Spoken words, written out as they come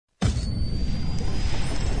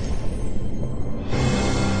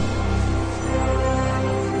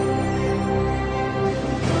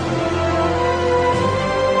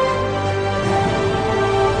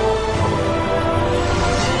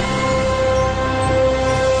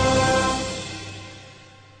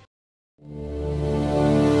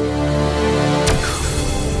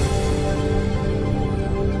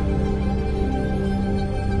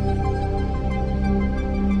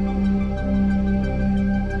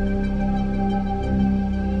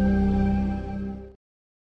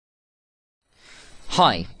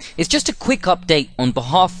Hi, it's just a quick update on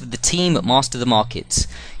behalf of the team at Master the Markets.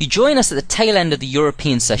 You join us at the tail end of the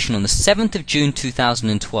European session on the 7th of June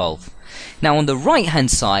 2012. Now on the right hand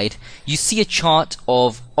side you see a chart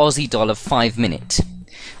of Aussie dollar 5 minute.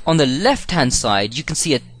 On the left hand side you can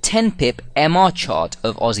see a 10 pip MR chart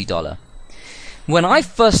of Aussie dollar. When I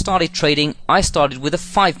first started trading, I started with a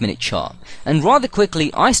 5 minute chart, and rather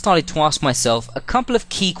quickly I started to ask myself a couple of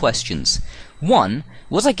key questions. 1.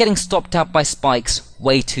 Was I getting stopped out by spikes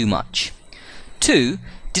way too much? 2.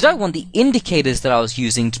 Did I want the indicators that I was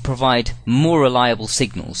using to provide more reliable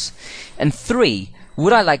signals? And 3.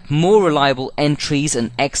 Would I like more reliable entries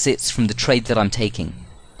and exits from the trade that I'm taking?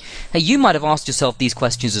 Hey, you might have asked yourself these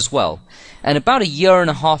questions as well. And about a year and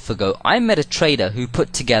a half ago, I met a trader who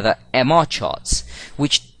put together MR charts,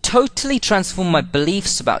 which totally transformed my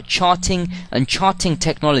beliefs about charting and charting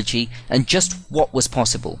technology and just what was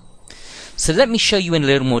possible. So let me show you in a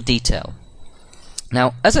little more detail.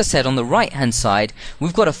 Now, as I said, on the right hand side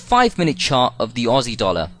we've got a 5 minute chart of the Aussie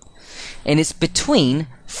dollar, and it's between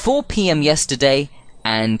 4 PM yesterday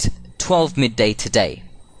and 12 midday today.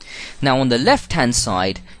 Now on the left hand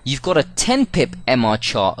side you've got a 10 pip MR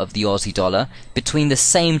chart of the Aussie dollar between the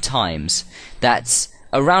same times. That's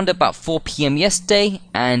around about 4 PM yesterday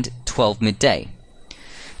and 12 midday.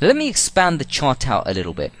 Let me expand the chart out a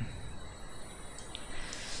little bit.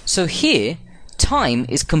 So here, time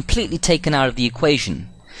is completely taken out of the equation.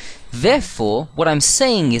 Therefore, what I'm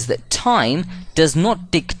saying is that time does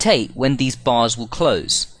not dictate when these bars will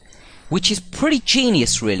close. Which is pretty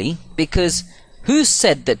genius really, because who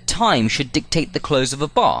said that time should dictate the close of a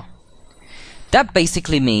bar? That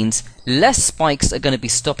basically means less spikes are going to be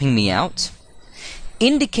stopping me out.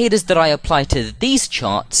 Indicators that I apply to these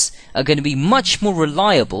charts are going to be much more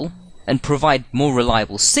reliable and provide more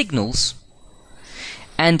reliable signals.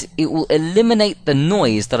 And it will eliminate the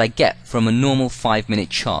noise that I get from a normal 5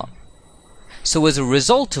 minute chart. So as a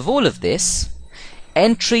result of all of this,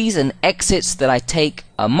 entries and exits that I take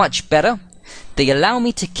are much better. They allow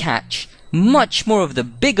me to catch much more of the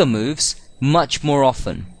bigger moves much more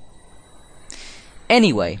often.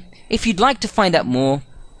 Anyway, if you'd like to find out more,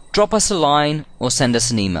 drop us a line or send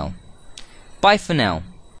us an email. Bye for now.